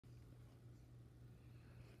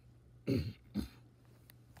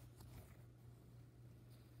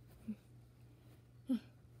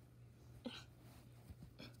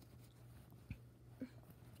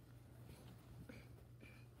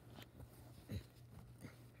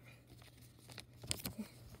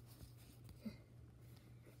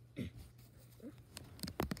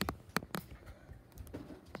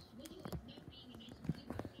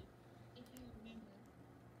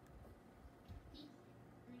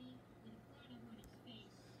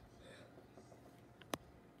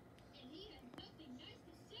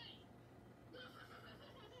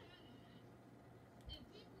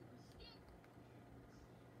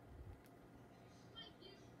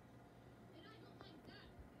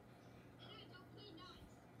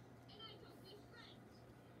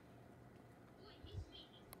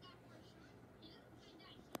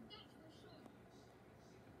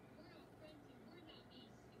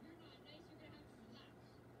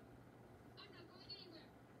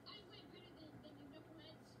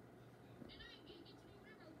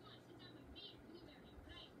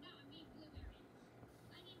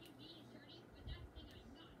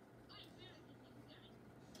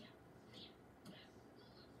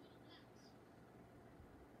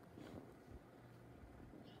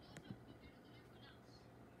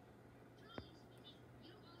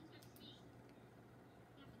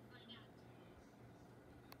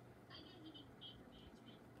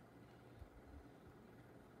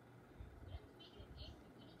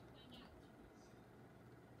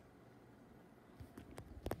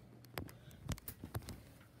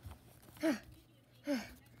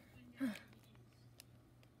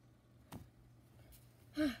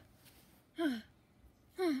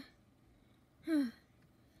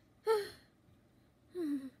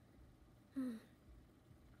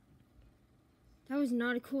That was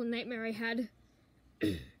not a cool nightmare I had.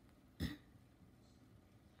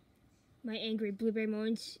 My angry blueberry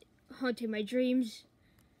moments haunted my dreams.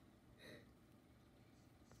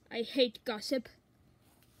 I hate gossip.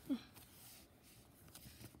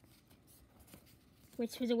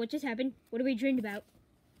 Wait, Swizzle, what just happened? What did we dream about?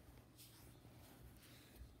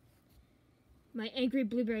 My angry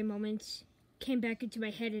blueberry moments came back into my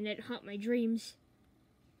head and it haunted my dreams.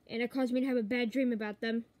 And it caused me to have a bad dream about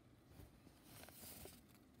them.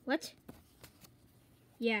 What?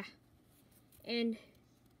 Yeah. And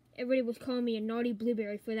everybody was calling me a naughty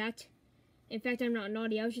blueberry for that. In fact, I'm not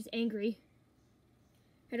naughty, I was just angry.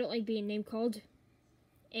 I don't like being name called.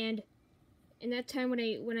 And in that time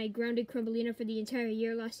when I grounded Crumbelina for the entire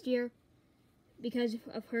year last year, because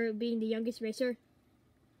of her being the youngest racer,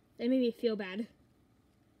 that made me feel bad.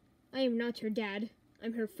 I am not her dad.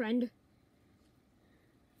 I'm her friend.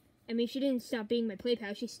 I mean, she didn't stop being my play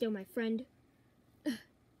pal, she's still my friend.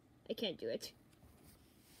 I can't do it.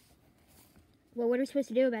 Well, what are we supposed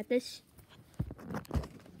to do about this?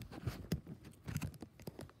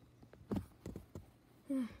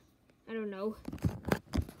 I don't know.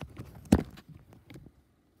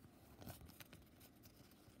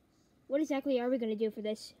 What exactly are we going to do for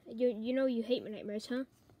this? You know you hate my nightmares, huh?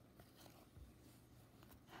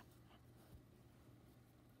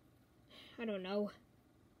 I don't know.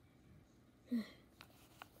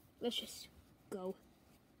 Let's just go.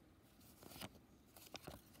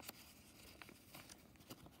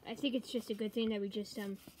 I think it's just a good thing that we just,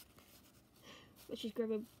 let's just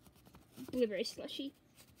grab a blueberry slushie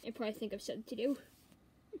and probably think of something to do.